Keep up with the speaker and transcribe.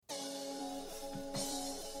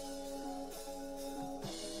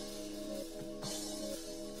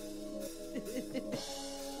Hello,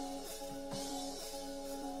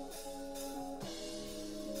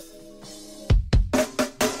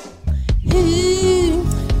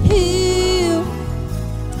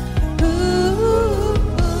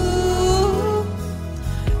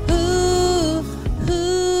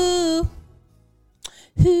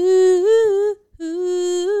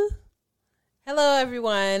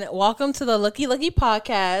 everyone. Welcome to the Looky Looky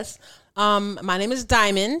podcast. My name is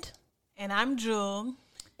Diamond. And I'm Jewel.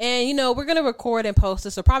 And, you know, we're going to record and post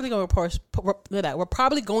this. We're probably going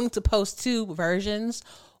to post two versions.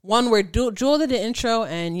 One where Jewel did the intro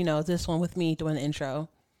and, you know, this one with me doing the intro.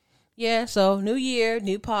 Yeah, so new year,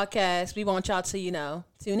 new podcast. We want y'all to, you know,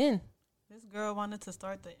 tune in. This girl wanted to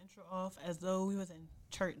start the intro off as though we was in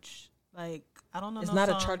church. Like, I don't know. It's not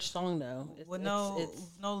a church song, though. With no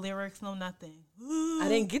lyrics, no nothing. I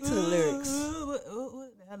didn't get to the lyrics.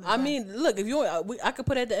 I mean, look, if you want, I could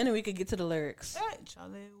put it at the end and we could get to the lyrics. Hey,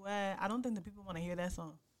 Charlie, I don't think the people want to hear that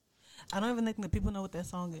song. I don't even think the people know what that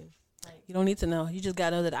song is. Like, you don't need to know. You just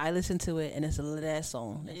gotta know that I listen to it and it's a little ass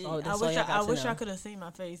song. I wish I could have seen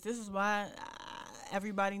my face. This is why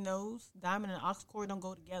everybody knows Diamond and Oxcord don't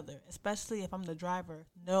go together, especially if I'm the driver.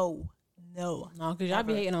 No, because y'all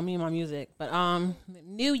be hating on me and my music. But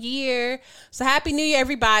new year, so happy new year,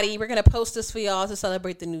 everybody. We're gonna post this for y'all to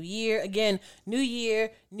celebrate the new year. Again, new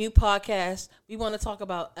year, new podcast. We want to talk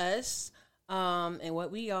about us and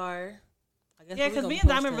what we are. Yeah, because me and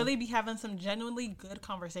Diamond really be having some genuinely good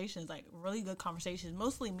conversations, like really good conversations.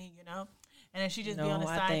 Mostly me, you know. And then she just be on the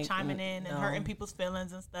side chiming in and hurting people's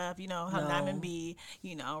feelings and stuff. You know how Diamond be,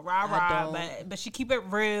 you know, rah. But she keep it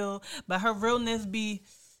real. But her realness be.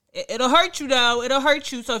 It'll hurt you, though. It'll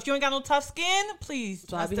hurt you. So if you ain't got no tough skin, please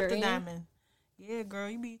stick to Diamond. Yeah,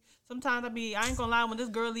 girl. Sometimes I ain't gonna lie, when this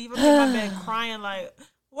girl leave, I'm in my bed crying like,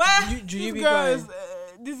 what?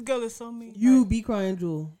 This girl is so mean. You be crying,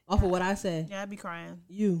 Jewel, off of what I said. Yeah, I be crying.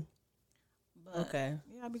 But, okay.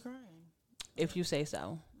 Yeah, I be crying. If you say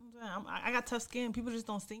so. I got tough skin. People just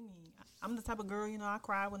don't see me. I'm the type of girl, you know, I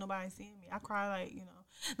cry when nobody's seeing me. I cry like, you know,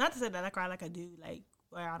 not to say that I cry like I do, like,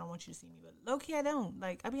 where I don't want you to see me, but low key I don't.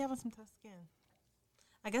 Like, I be having some tough skin.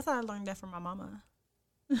 I guess I learned that from my mama.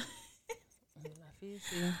 I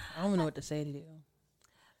don't even know what to say to you.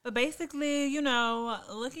 But basically, you know,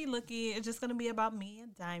 Looky it's just gonna be about me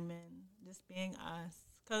and Diamond, just being us,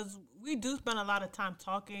 because we do spend a lot of time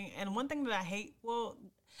talking. And one thing that I hate, well,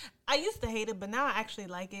 I used to hate it, but now I actually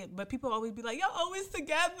like it. But people always be like, y'all always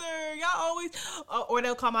together. Y'all always, or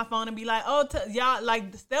they'll call my phone and be like, y'all,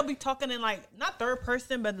 like, they'll be talking in, like, not third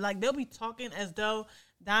person, but, like, they'll be talking as though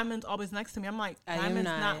Diamond's always next to me. I'm like, Diamond's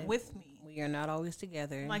not with me. We are not always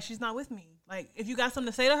together. Like, she's not with me. Like, if you got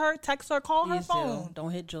something to say to her, text her, call her phone.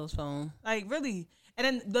 Don't hit Jill's phone. Like, really. And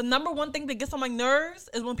then the number one thing that gets on my nerves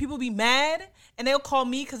is when people be mad and they'll call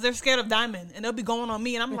me because they're scared of Diamond and they'll be going on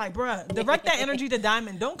me. And I'm like, bruh, direct that energy to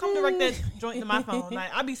Diamond. Don't come direct that joint to my phone.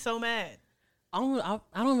 Like, I'll be so mad. I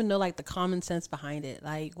don't even know, like, the common sense behind it.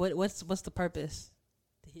 Like, what's the purpose?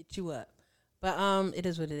 To hit you up. But it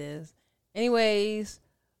is what it is. Anyways,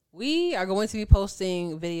 we are going to be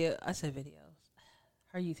posting videos.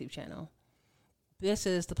 Her YouTube channel. This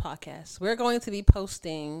is the podcast. We're going to be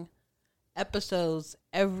posting episodes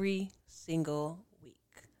every single week.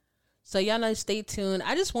 So y'all know, stay tuned.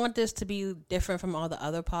 I just want this to be different from all the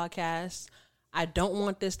other podcasts. I don't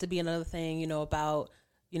want this to be another thing, you know, about,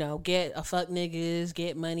 you know, get a fuck niggas,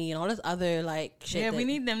 get money, and all this other, like, shit. Yeah, we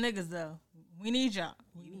need them niggas, though. We need y'all.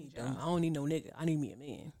 I don't need no nigga. I need me a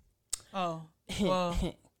man. Oh, well,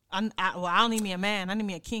 I don't need me a man. I need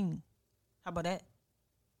me a king. How about that?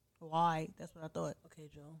 Why? That's what I thought. Okay,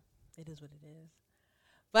 Joe. It is what it is.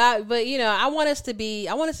 But you know, I want us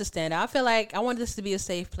to stand out. I feel like I want this to be a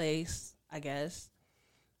safe place, I guess.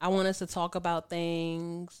 I want us to talk about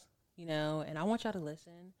things, you know, and I want y'all to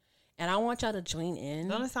listen. And I want y'all to join in.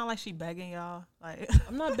 Don't it sound like she begging y'all? Like,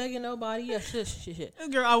 I'm not begging nobody. Yeah, shit.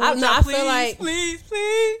 Girl, I want y'all,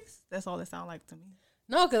 please. That's all it sounds like to me.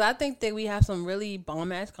 No, because I think that we have some really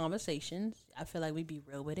bomb-ass conversations. I feel like we be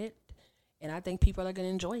real with it. And I think people are going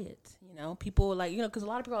to enjoy it. You know, people like, you know, because a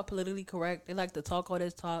lot of people are politically correct. They like to talk all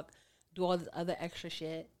this talk, do all this other extra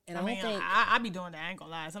shit. And I be doing that. I ain't going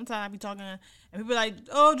to lie. Sometimes I be talking and people like,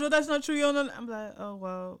 oh, Joe, that's not true. I'm like, oh,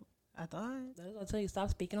 well, I thought. I'll tell you, stop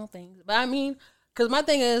speaking on things. But I mean, because my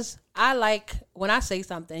thing is, I like, when I say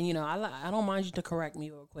something, you know, I don't mind you to correct me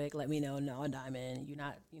real quick. Let me know, no, Diamond, you're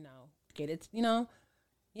not, you know, get it, you know.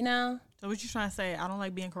 So what you trying to say? I don't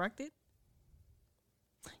like being corrected?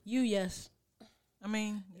 Yes. I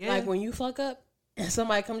mean, yeah. Like when you fuck up and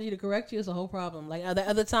somebody comes to you to correct you, it's a whole problem. Like the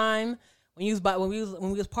other time when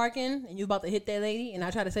we was parking and you was about to hit that lady and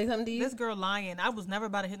I tried to say something to you? This girl lying. I was never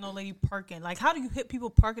about to hit no lady parking. Like, how do you hit people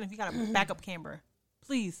parking if you got a backup camera?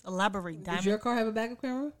 Please elaborate, Diamond. Does your car have a backup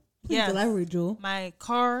camera? Please yes. Elaborate, Jewel. My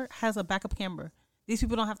car has a backup camera. These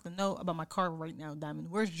people don't have to know about my car right now, Diamond.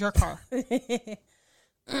 Where's your car? Where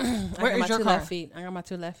is your car? I got my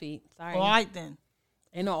 2 left feet. Sorry. All right, then.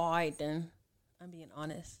 Ain't no all right, then. I'm being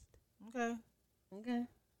honest. Okay. Okay.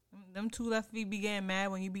 Them 2 left feet be getting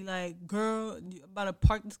mad when you be like, girl, you about to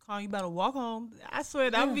park this car, you about to walk home. I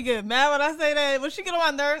swear that would be getting mad when I say that. When she get on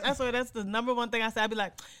my nerves, I swear that's the number one thing I say. I be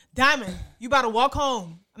like, Diamond, you about to walk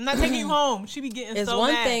home. I'm not taking you home. She be getting it's so mad.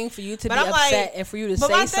 It's one thing for you to be upset and for you to say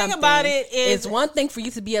something. But my thing about it is... It's one thing for you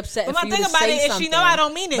to be upset and for you to say something. But my thing about it is she know I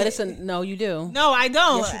don't mean it. But no, you do. No, I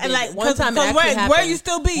don't. Yes, and like, one time it actually happened. Where you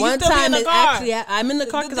still be? You still be in the car. Actually, I'm in the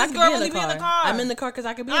car because I could be in the car. I'm in the car because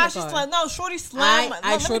I could be in the car. No, Shorty slammed.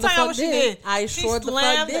 I sure the fuck did. I sure the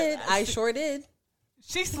fuck did. I sure did.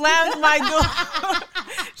 She slammed my door.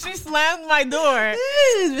 She slammed my door.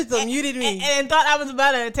 This bitch muted me and thought I was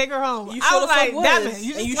about to take her home. You I was like, was. damn it,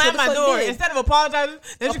 you slammed my door. Did. Instead of apologizing,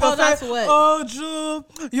 then she goes, oh, Jewel,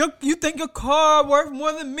 you think your car worth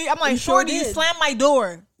more than me? I'm like, Shorty, you slammed my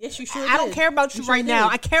door. Yes, you sure did. I don't care about you right now.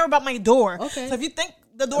 I care about my door. Okay. So if you think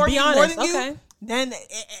the door is more than you, then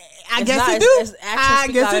I guess you do. It's I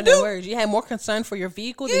guess you do. Words. You had more concern for your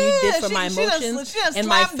vehicle than you did for my emotions and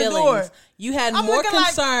my feelings. You had more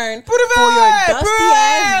concern for your dusty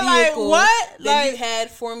ass vehicle than you had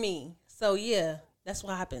for me. So yeah, that's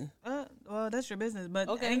what happened. Well, that's your business. But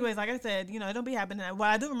anyways, like I said, it don't be happening. Well,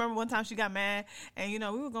 I do remember one time she got mad, and we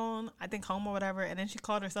were going, I think, home or whatever, and then she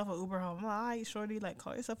called herself an Uber home. I'm like, all right, Shorty, like,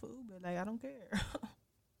 call yourself an Uber. Like, I don't care.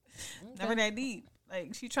 Never that deep.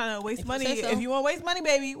 Like, she trying to waste money. So. If you want to waste money,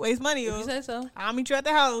 baby, waste money. If you say so. I'll meet you at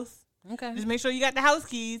the house. Okay. Just make sure you got the house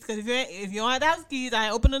keys, because if you don't have the house keys, I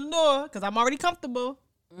ain't opening the door, because I'm already comfortable.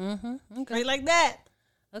 Mm-hmm. Okay. Right like that.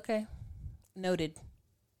 Okay. Noted.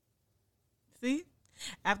 See?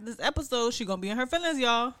 After this episode, she gonna be in her feelings,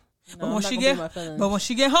 y'all. No, but when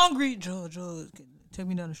she get hungry, Joe, take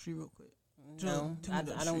me down the street real quick. No,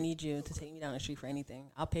 I don't need you to take me down the street for anything.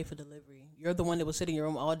 I'll pay for delivery. You're the one that will sit in your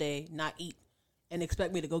room all day, not eat, and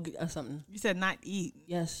expect me to go get something. You said not eat.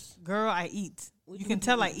 Yes. Girl, I eat. You can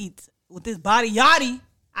tell I eat. With this body yachty,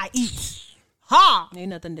 I eat. Ha! Ain't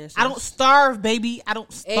nothing there, sis. I don't starve, baby. I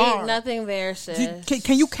don't starve. Ain't nothing there, sis.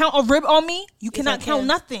 Can you count a rib on me? You cannot count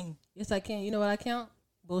nothing. Yes, I can. You know what I count?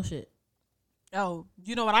 Bullshit. Oh,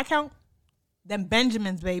 you know what I count? Them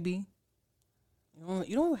Benjamins, baby.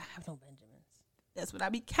 You don't have no Benjamins. That's what I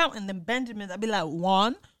be counting, them Benjamins. I be like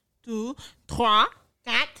 1, 2, 3, 4,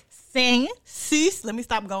 5, 6. Let me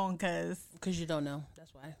stop going, because you don't know.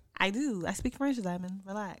 That's why. I do. I speak French, Diamond.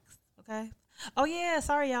 Relax. Okay? Oh, yeah.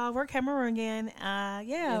 Sorry, y'all. We're Cameroon again. Yeah.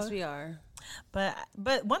 Yes, we are. But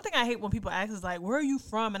one thing I hate when people ask is like, where are you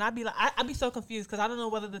from? And I'd be like, I'd be so confused because I don't know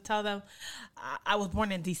whether to tell them I was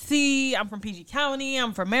born in D.C., I'm from PG County,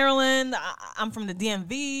 I'm from Maryland, I'm from the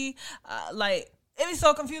DMV. It'd be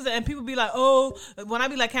so confusing, and people be like, oh, when I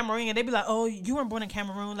be like Cameroonian, they be like, oh, you weren't born in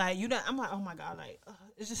Cameroon, like you don't. I'm like, oh my god, like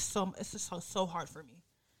it's just so hard for me.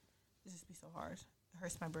 It just be so hard. It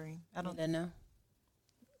hurts my brain. I don't know.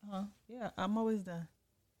 Yeah, I'm always done.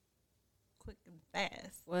 Quick and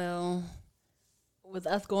fast. Well, with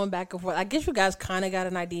us going back and forth, I guess you guys kind of got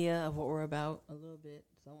an idea of what we're about a little bit,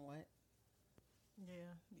 somewhat.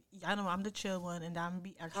 Yeah, I know I'm the chill one, and I'm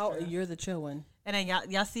be extra. Oh, you're the chill one. And then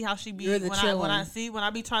y'all see how she be. You're the chill one. When I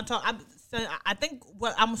be trying to talk, I think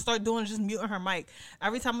what I'm gonna start doing is just muting her mic.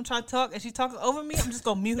 Every time I'm trying to talk and she talks over me, I'm just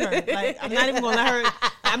gonna mute her. Like I'm not even gonna let her.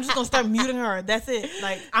 I'm just gonna start muting her. That's it.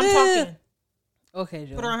 Like I'm talking. Okay,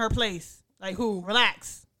 Joe. Put her in her place. Like who?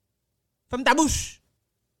 Relax. From Taboosh.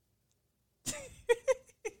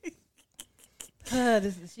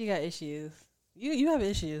 She got issues. You have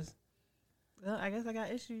issues. Well, I guess I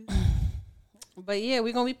got issues. But yeah,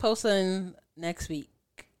 we're going to be posting next week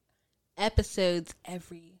episodes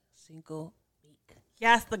every single week.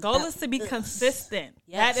 Yes, the goal is to be consistent.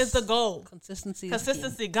 Yes. That is the goal.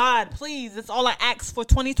 Consistency. God, please. That's all I ask for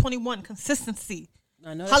 2021. Consistency.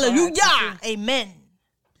 I know. Hallelujah. Amen.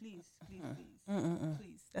 Please.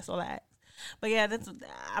 Please. That's all I ask. But yeah,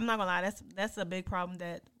 I'm not going to lie. That's a big problem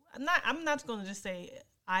that I'm not going to just say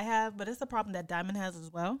I have, but it's a problem that Diamond has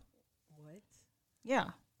as well. Yeah.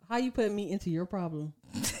 How you put me into your problem?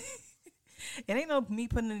 It ain't no me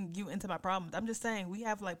putting you into my problems. I'm just saying we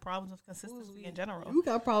have like problems with consistency in general. You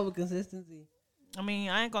got a problem with consistency. I mean,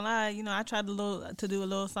 I ain't gonna lie. I tried to do a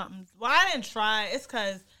little something. Well, I didn't try. It's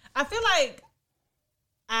because I feel like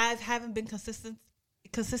I haven't been consistent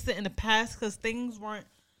in the past because things weren't.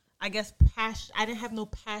 I guess, passion. I didn't have no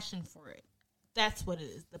passion for it. That's what it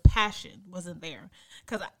is. The passion wasn't there.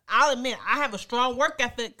 Because I'll admit, I have a strong work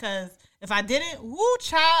ethic. Because if I didn't,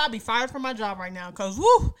 child, I'd be fired from my job right now. Because,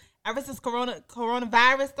 ever since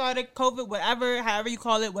coronavirus started, COVID, whatever, however you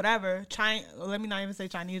call it, whatever. Let me not even say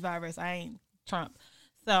Chinese virus. I ain't Trump.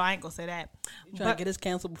 So I ain't going to say that. You trying to get us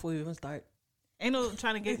canceled before we even start. Ain't no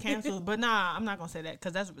trying to get canceled. But nah, I'm not going to say that.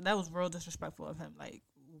 Because that was real disrespectful of him. Like,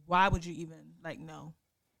 why would you even, no.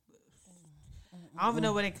 I don't even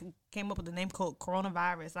know where they came up with the name called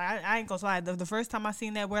coronavirus. I ain't gonna lie. The first time I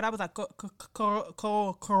seen that word, I was like,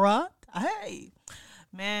 corrupt? Hey,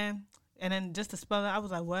 man. And then just to spell it, I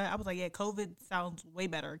was like, what? I was like, yeah, COVID sounds way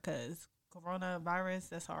better because coronavirus,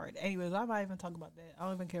 that's hard. Anyways, I'm not even talking about that. I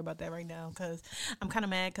don't even care about that right now because I'm kind of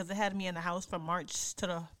mad because it had me in the house from March to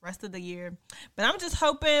the rest of the year. But I'm just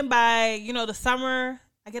hoping by, the summer,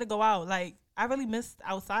 I get to go out. Like, I really missed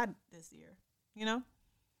outside this year,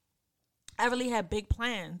 I really had big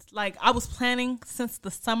plans. Like, I was planning since the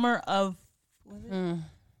summer of,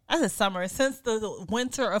 I said summer, since the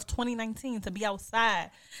winter of 2019 to be outside.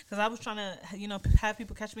 Because I was trying to, have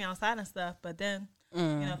people catch me outside and stuff. But then,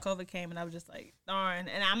 COVID came and I was just like, darn.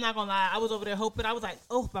 And I'm not going to lie, I was over there hoping. I was like,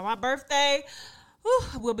 by my birthday,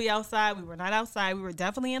 we'll be outside. We were not outside. We were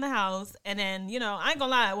definitely in the house. And then, I ain't going to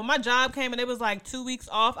lie, when my job came and it was like 2 weeks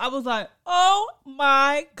off, I was like, oh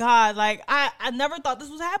my God. Like, I never thought this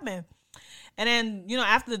was happening. And then,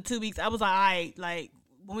 after the 2 weeks, I was like, all right, like,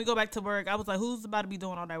 when we go back to work, I was like, who's about to be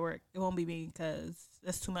doing all that work? It won't be me because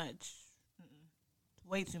that's too much.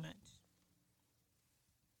 Way too much.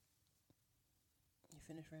 You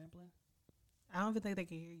finished rambling? I don't even think they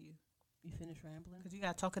can hear you. You finished rambling? Because you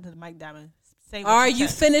got talking to the mic, Diamond. Are you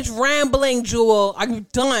finished rambling, Jewel? Are you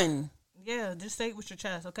done? Yeah, just say it with your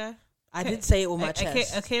chest, okay? I did say it with my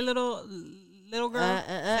chest. Okay, little girl?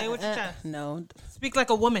 Say it with your chest. No. Speak like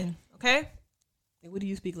a woman, okay? What do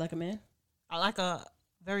you speak like a man? I like a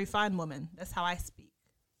very fine woman. That's how I speak.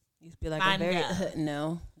 You speak like fine a very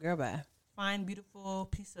no girl. Bye. Fine, beautiful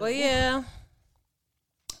piece of. Well, yeah.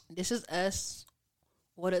 This is us.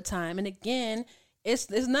 What a time! And again, it's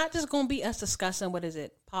not just gonna be us discussing what is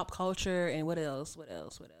it, pop culture, and what else.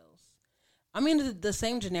 I mean, the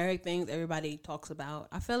same generic things everybody talks about.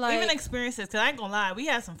 I feel like... Even experiences, because I ain't going to lie, we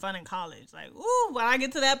had some fun in college. Like, ooh, when I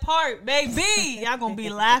get to that part, baby, y'all going to be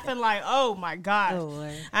laughing like, oh, my gosh. Oh,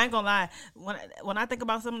 I ain't going to lie. When I think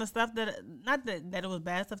about some of the stuff that... Not that it was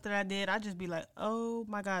bad stuff that I did. I just be like, oh,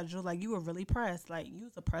 my God, Jules, like, you were really pressed. Like, you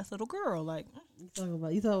was a pressed little girl. Like... You talking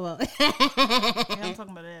about... Yeah, I'm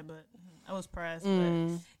talking about that, but... I was pressed,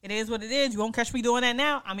 but it is what it is. You won't catch me doing that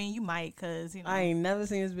now. I mean, you might, because, I ain't never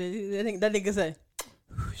seen this bitch. That nigga say,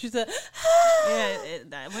 she said, yeah,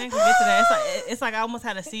 we ain't gonna get to that. It's like I almost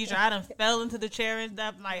had a seizure. I done fell into the chair and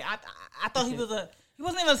stuff. Like, I thought he wasn't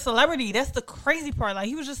even a celebrity. That's the crazy part. Like,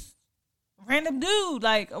 he was just a random dude,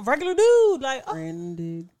 like a regular dude. Like, random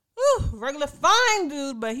dude. Regular fine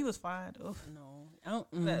dude, but he was fine. Oof. No.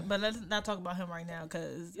 But let's not talk about him right now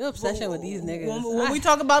because your obsession with these niggas. When we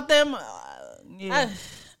talk about them, ain't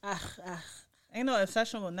no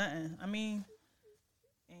obsession with nothing. I mean,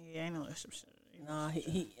 yeah, ain't no obsession. No,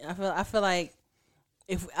 I feel like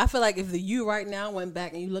if the you right now went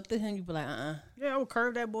back and you looked at him, you'd be like, Yeah, I would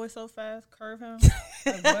curve that boy so fast, curve him,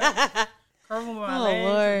 curve him with my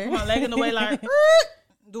leg, put my leg in the way, like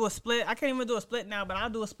do a split. I can't even do a split now, but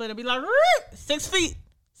I'll do a split and be like 6 feet,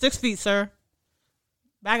 6 feet, sir.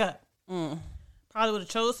 Back up. Probably would have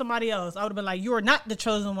chose somebody else. I would have been like, you are not the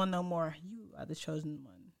chosen one no more. You are the chosen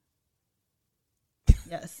one.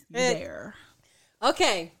 Yes, there.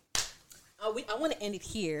 Okay. I want to end it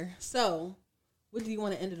here. So, what do you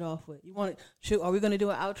want to end it off with? Are we going to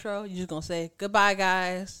do an outro? You're just going to say, goodbye,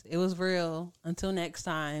 guys. It was real. Until next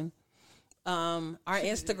time. Our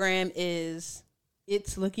Instagram is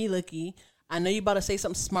It's Looky Looky. I know you about to say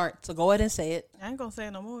something smart, so go ahead and say it. I ain't gonna say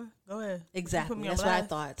it no more. Go ahead. Exactly. That's what I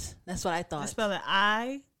thought. Just spell it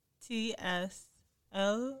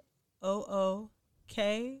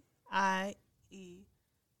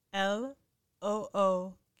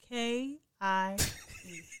ITSLOOKIELOOKIE.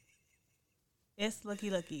 It's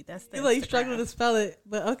Looky. That's the. You struggling to spell it,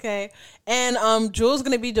 but okay. And Jewel's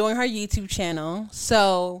gonna be doing her YouTube channel,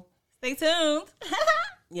 so stay tuned.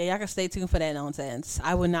 Yeah, y'all can stay tuned for that nonsense.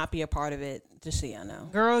 I will not be a part of it, just so y'all know.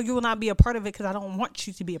 Girl, you will not be a part of it because I don't want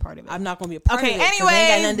you to be a part of it. I'm not going to be a part of it. Okay,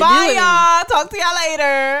 anyway, bye, y'all. Talk to y'all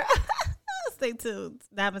later. Stay tuned.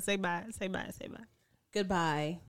 Diamond, say bye. Say bye. Goodbye.